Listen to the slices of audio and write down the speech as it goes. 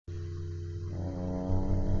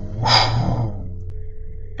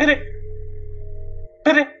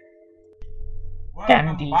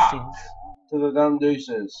Damn deuces. To the dumb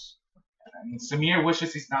deuces. And Samir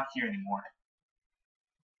wishes he's not here anymore.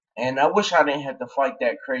 And I wish I didn't have to fight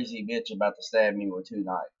that crazy bitch about to stab me with 2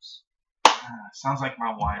 knives. Sounds like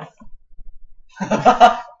my wife.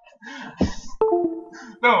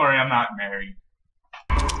 Don't worry, I'm not married.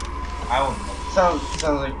 I will know. Sounds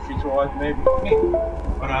like your future wife, maybe.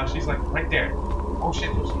 But she's like right there. Oh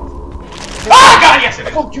shit, there she is. Ah, God, yes it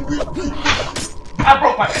is. Fuck you. I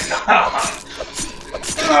broke my head.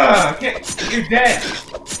 Okay, you're dead.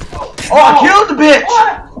 Oh, I killed the bitch!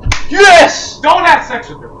 What? Yes! Don't have sex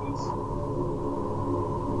with her, please.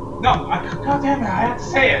 No, God damn it, I have to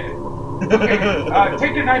say it. Okay,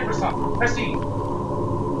 take your knife or something. Press E. It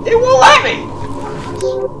won't let me!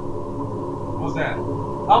 What was that?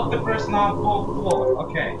 Help the person on full floor.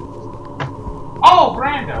 Okay. Oh,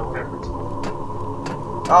 Brando, whatever it's called.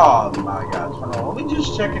 Oh my gosh, hold on. Let me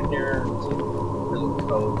just check in here and see the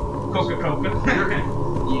code. Coca-Cola.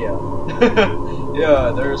 Yeah.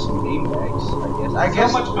 Yeah, there's some game bags, I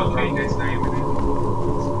guess. So much cocaine that's not even in.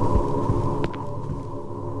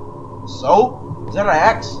 Soap? Is that an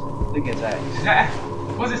axe? I think it's axe.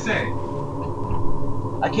 What does it say?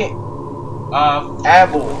 I can't.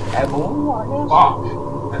 Apple, I guess? Fuck.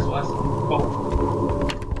 That's less.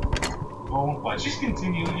 Oh, but just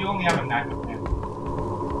continue. You only have a knife in hand.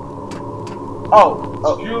 Oh.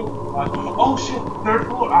 Oh shit. 3rd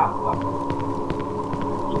floor. Fuck.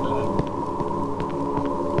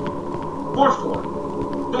 4th floor.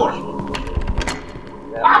 Door.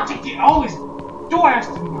 I'll take the always. Door has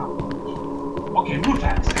to be out. Okay, roof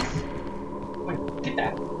access. Wait, get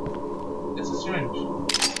that. It's a syringe.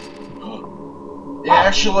 It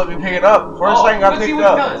actually let me pick it up. First thing I picked up. Let's see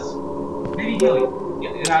what it does. Maybe heal you.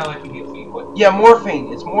 Yeah, and I like to heal you. What? Yeah,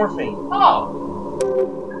 morphine. It's morphine.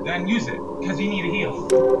 Oh. Then use it, because you need a heal.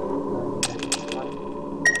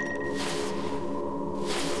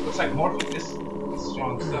 Looks like morphine. This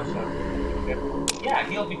strong stuff. Yeah,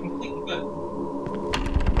 he'll be completely good.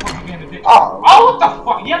 Oh. Oh, what the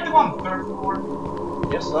fuck? You have to go on the 3rd floor?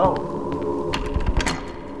 Yes, so.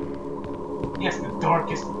 Yes, the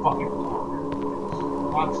darkest fucking floor.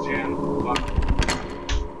 Box jam.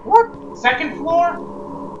 What? 2nd floor?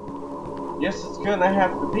 Yes, it's gonna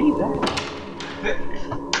have to be that.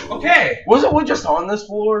 Okay. Wasn't we just on this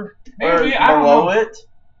floor? Maybe, or I don't below know. it?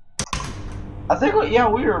 I think, yeah,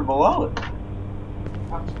 we were below it.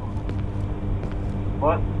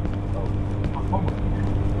 What?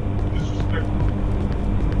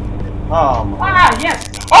 Oh my. Ah, yes!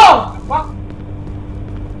 Oh! What?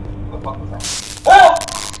 What the fuck was that? Oh!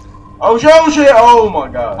 Oh shit! Oh my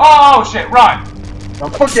god. Oh shit, run! Now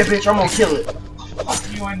fuck that bitch, I'm gonna kill it. Fuck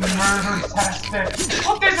you and murder-tastic.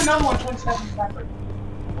 Look, there's another one, 27 seconds.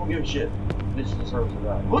 I don't give a shit. Bitch deserves to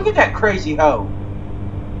die. Look at that crazy hoe.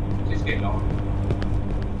 Just get going.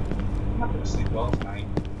 I'm not gonna sleep well tonight.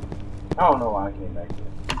 I don't know why I came back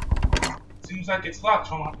here. Seems like it's locked,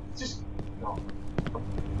 Trauma. Just go.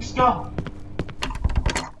 Just go.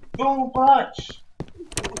 Don't budge.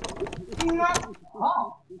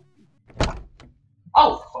 Oh.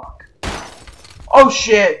 Oh, fuck. Oh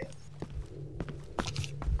shit!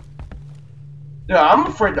 Dude, I'm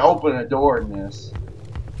afraid to open a door in this.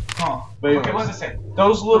 Huh. But Okay, what does it say?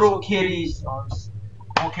 Those little kitties are...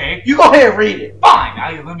 Okay. You go ahead and read it.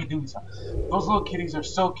 Fine. Let me do this. Those little kitties are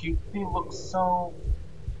so cute. They look so...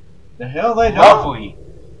 The hell they don't? lovely.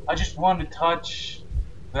 I just wanted to touch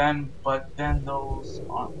them, but then those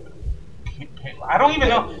aren't... I don't even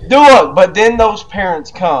know. Do it, but then those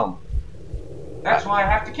parents come. That's why I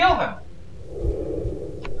have to kill them.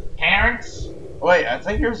 Parents? Wait, I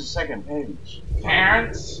think there's a second page.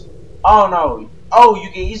 Parents? Oh no. Oh, you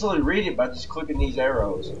can easily read it by just clicking these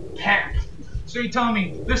arrows. So you're telling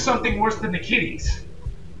me there's something worse than the kitties?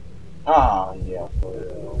 Ah, yeah.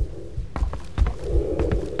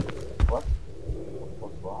 What?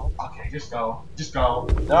 What's wrong? Okay, just go. Just go.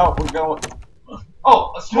 No, we're going.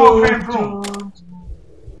 Oh, a small cramped room.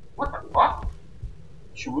 What the fuck?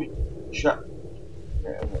 Should we? Shut.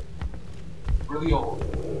 Yeah, okay. Really old.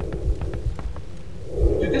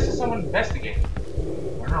 Dude, this is someone investigating.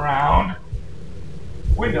 Turn around.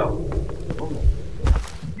 Window.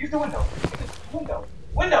 Use the window. Window.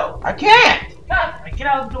 Window. I can't. God, get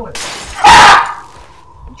out of the door. Ah!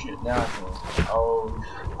 Shit, now I can. Oh.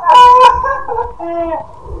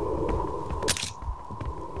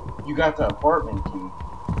 You got the apartment key.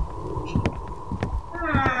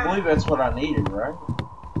 I believe that's what I needed, right?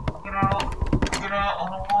 Get out. Get out.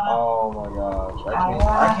 Oh my gosh,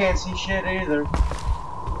 I can't see shit either.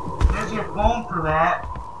 There's your phone for that.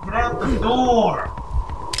 Get out the door.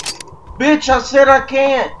 Bitch, I said I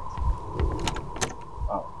can't.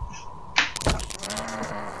 Oh.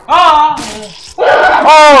 Ah!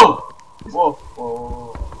 Oh! Whoa,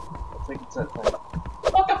 whoa. I think it's that thing.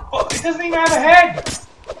 What the fuck? It doesn't even have a head!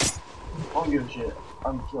 I don't give a shit.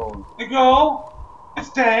 I'm killing. Let go! It's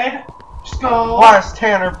dead! Just go! Why is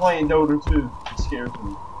Tanner playing Dota 2? It scares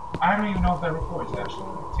me. I don't even know if that records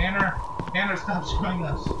actually. Tanner, stop screwing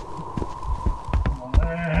us.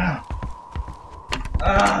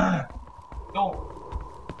 Go.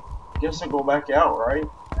 Guess I'll go back out, right?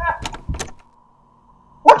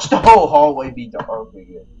 Watch the whole hallway be dark. Okay,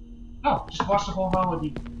 good. No, just watch the whole hallway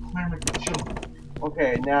be clear with the children.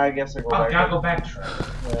 Okay, now I guess I go back. Gotta go back to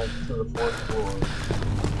the 4th floor.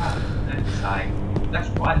 Dead inside. That's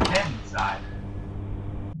why I'm dead inside.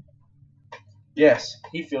 Yes,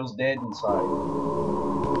 he feels dead inside.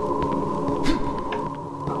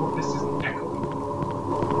 I hope this isn't echoing.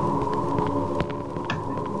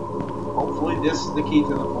 Hopefully this is the key to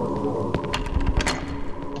the 4th floor.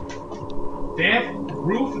 Death,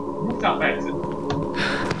 rooftop exit.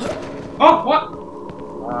 Oh, what?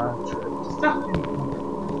 Tripped. Stop.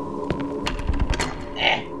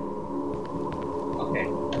 Okay.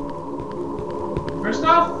 First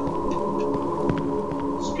off,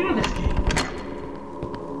 screw this game.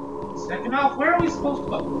 Second off, where are we supposed to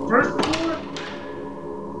go? First floor?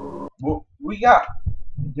 Well, we got.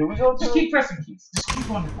 Did we go to? Just keep pressing keys. Just keep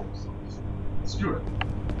on the doors. Screw it.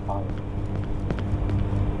 Oh.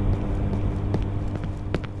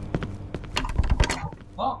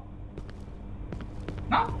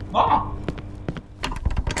 No. Lock.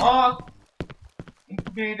 Lock.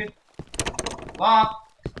 Incubated. Lock.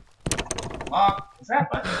 Lock. What's that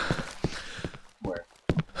button? Where?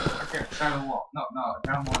 Okay, side of the wall. No,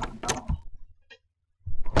 down one.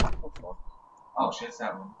 Oh shit, it's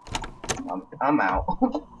that one. I'm out.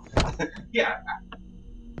 Yeah.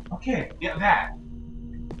 Okay, yeah, that.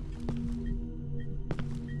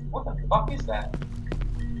 What the fuck is that?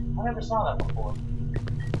 I never saw that before.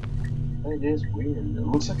 It is weird. It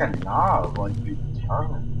looks like a knob, like you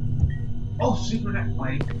turn. Oh, secret,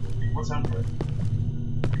 like, what's under it?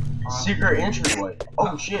 Secret entryway.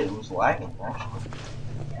 Oh shit, it was lagging actually.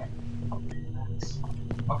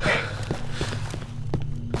 Okay.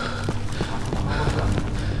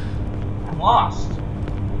 I'm lost.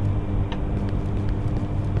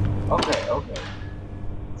 Okay.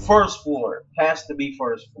 First floor. Has to be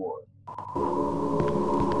first floor.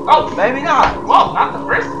 Oh, Maybe not. whoa, not the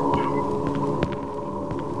first floor.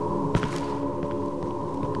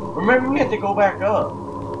 Remember we had to go back up.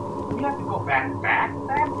 We have to go back.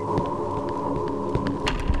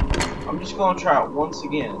 I'm just gonna try it once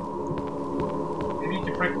again. Maybe you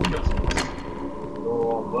can break windows. Door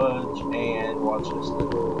won't budge and watch this. The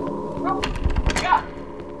door. No. Yeah.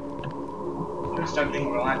 I'm gonna start being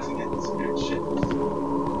relaxing and scared shit.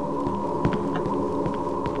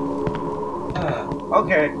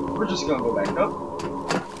 Okay, we're just gonna go back up.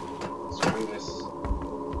 Screw this.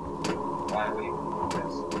 Why we do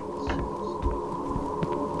this?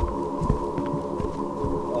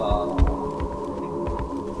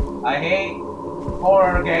 I hate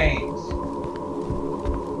horror games.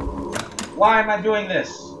 Why am I doing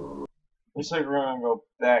this? Looks like we're gonna go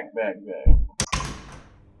back.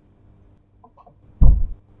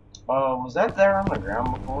 Was that there on the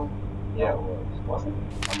ground before? Yeah, it was. Was it?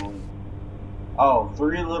 I believe. Oh,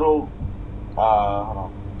 three little hold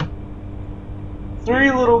on.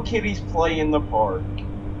 3 little kitties play in the park.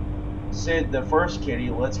 Said the first kitty,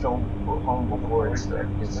 let's go home before it gets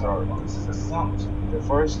dark. This is a song. The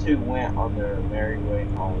first 2 went on their merry way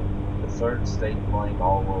home. The third stayed playing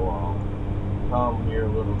all alone. Come here,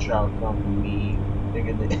 little child, come to me.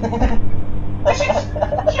 Nigga,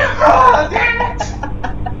 Damn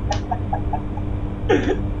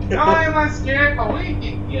it! Why am I scared? Oh, wait,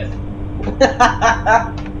 yes.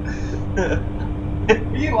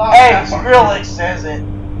 He lost Hey, that part. Skrillex says it.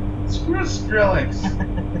 Screw Skrillex.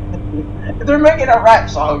 They're making a rap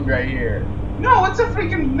song right here. No, it's a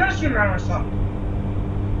freaking nursery rhyme or something.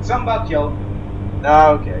 Something about kill.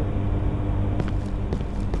 Okay.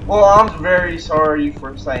 Well, I'm very sorry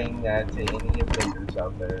for saying that to any offenders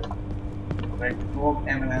out there. Like, broke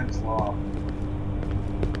Eminem's law.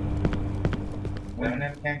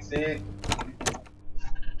 Eminem can't say it.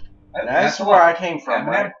 That's where I came from, Eminem?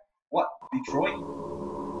 right? What? Detroit?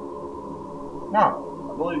 No,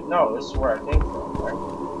 I believe, no, this is where I came from, right?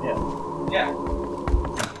 Yeah.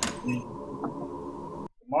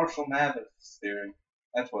 Marshall Mathers theory.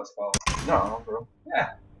 That's what it's called. No, bro.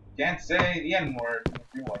 Yeah. Can't say the N word if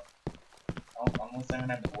you want. Unless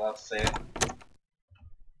Eminem is allowed to say it.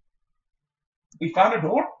 We found a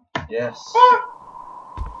door? Yes.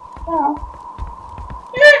 Oh.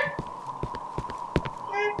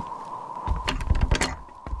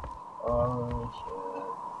 Oh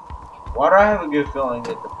shit. Why do I have a good feeling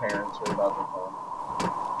that the parents are about to come?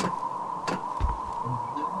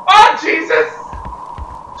 Oh, Jesus!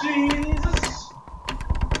 Jesus!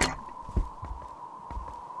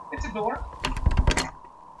 It's a door.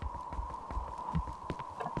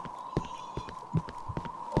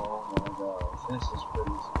 Oh my gosh, this is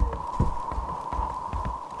pretty scary.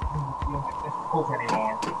 I don't feel like difficult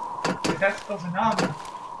anymore. If that's close enough.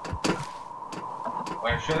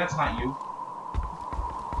 Wait, sure that's not you.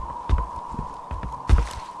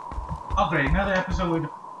 Oh great, another episode.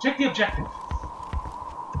 Check the objective.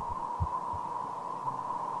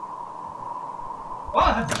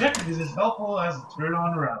 Well, the objective is as helpful as a turn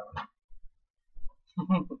on the road.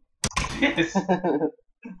 Yes.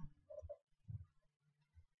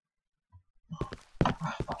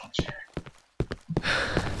 Ah, fucking chair.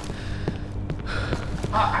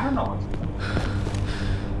 I don't know what's going on.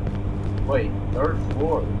 Wait, third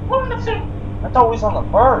floor? What the fuck? I thought we was on the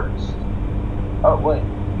first. Oh wait.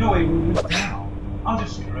 No, wait, we went down. I'll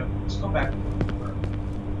just screw it. Let's go back.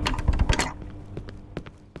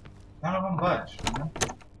 None of them budge, you know?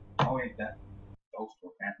 Oh wait, that those two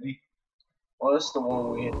apparently. Well, this is the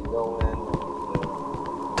one we had to go in and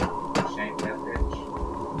Shame that bitch.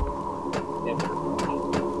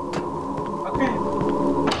 Okay.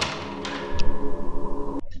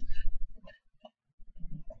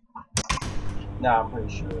 Nah, I'm pretty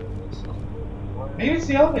sure this is Maybe it's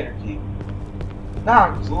the elevator key.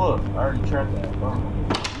 Nah, cause look, I already tried that.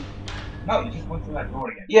 No, you just went through that door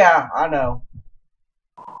again. Yeah, I know.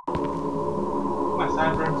 My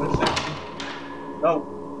sideburns are sexy.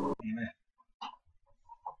 No. Damn it.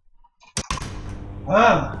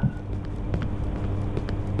 Ugh.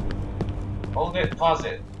 Hold it, pause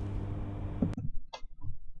it.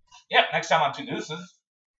 Yep, next time on Two Deuces.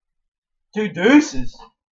 Two deuces.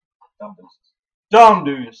 Dumb deuces. Dumb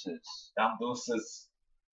deuces. Dumb deuces.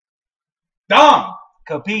 Dumb!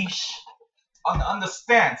 Capiche?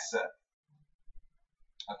 Understand, sir.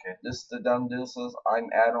 Okay. This is the dumb deuces. I'm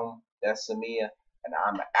Adam. That's Samia. And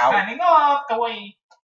I'm out. Signing off, away.